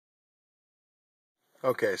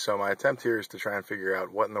Okay, so my attempt here is to try and figure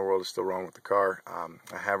out what in the world is still wrong with the car.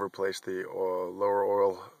 I have replaced the lower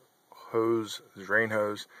oil hose, drain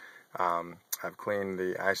hose. I've cleaned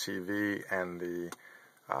the ICV and the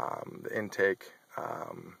intake,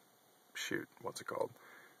 what's it called?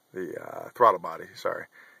 The throttle body, sorry.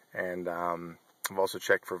 And I've also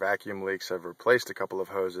checked for vacuum leaks. I've replaced a couple of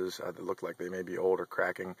hoses that look like they may be old or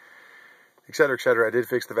cracking, etc., etc. I did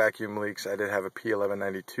fix the vacuum leaks. I did have a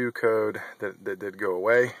P1192 code that did go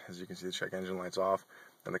away. As you can see, the check engine light's off,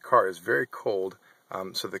 and the car is very cold.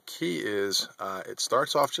 So the key is it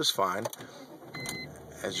starts off just fine.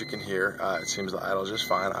 As you can hear, it seems to idle just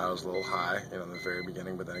fine. Idle's a little high, in the very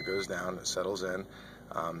beginning, but then it goes down, it settles in.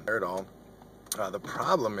 There at all. The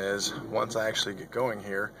problem is, once I actually get going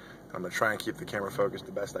here, I'm going to try and keep the camera focused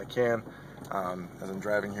the best I can as I'm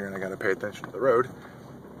driving here, and I got to pay attention to the road.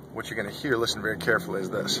 What you're going to hear, listen very carefully, is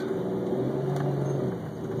this. So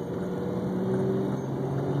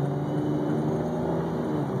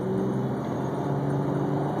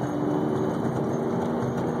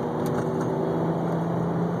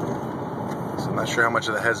I'm not sure how much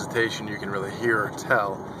of the hesitation you can really hear or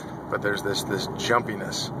tell, but there's this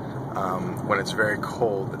jumpiness when it's very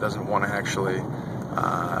cold. It doesn't want to actually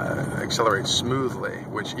accelerate smoothly,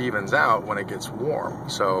 which evens out when it gets warm.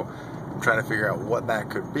 So I'm trying to figure out what that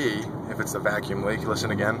could be. If it's the vacuum leak,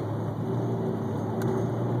 listen again.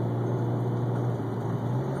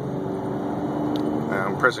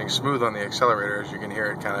 I'm pressing smooth on the accelerator. As you can hear,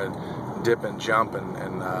 it kind of dip and jump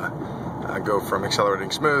and go from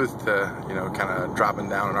accelerating smooth to kind of dropping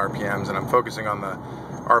down in RPMs. And I'm focusing on the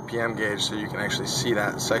RPM gauge so you can actually see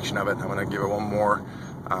that section of it. I'm going to give it one more,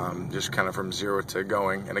 just kind of from 0 to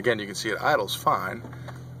going. And again, you can see it idles fine.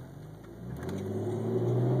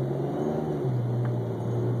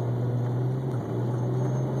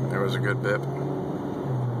 There was a good bip.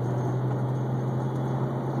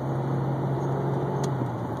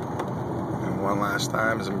 And one last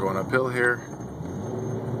time as I'm going uphill here.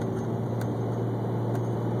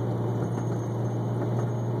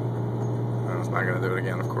 It's not going to do it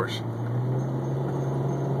again, of course.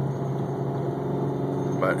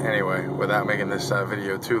 But anyway, without making this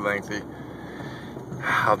video too lengthy,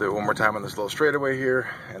 I'll do it one more time on this little straightaway here,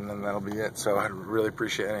 and then that'll be it. So I'd really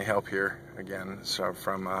appreciate any help here. Again, so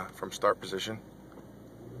from start position.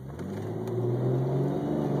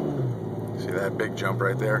 See that big jump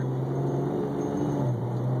right there?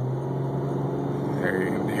 There, you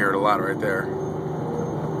can hear it a lot right there.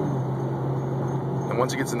 And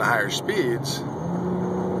once it gets into higher speeds,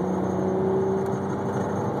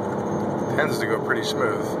 it tends to go pretty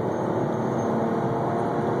smooth.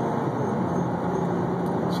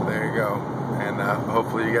 So there you go. And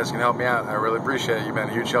hopefully you guys can help me out. I really appreciate it. You've been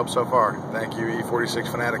a huge help so far. Thank you, E46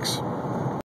 fanatics.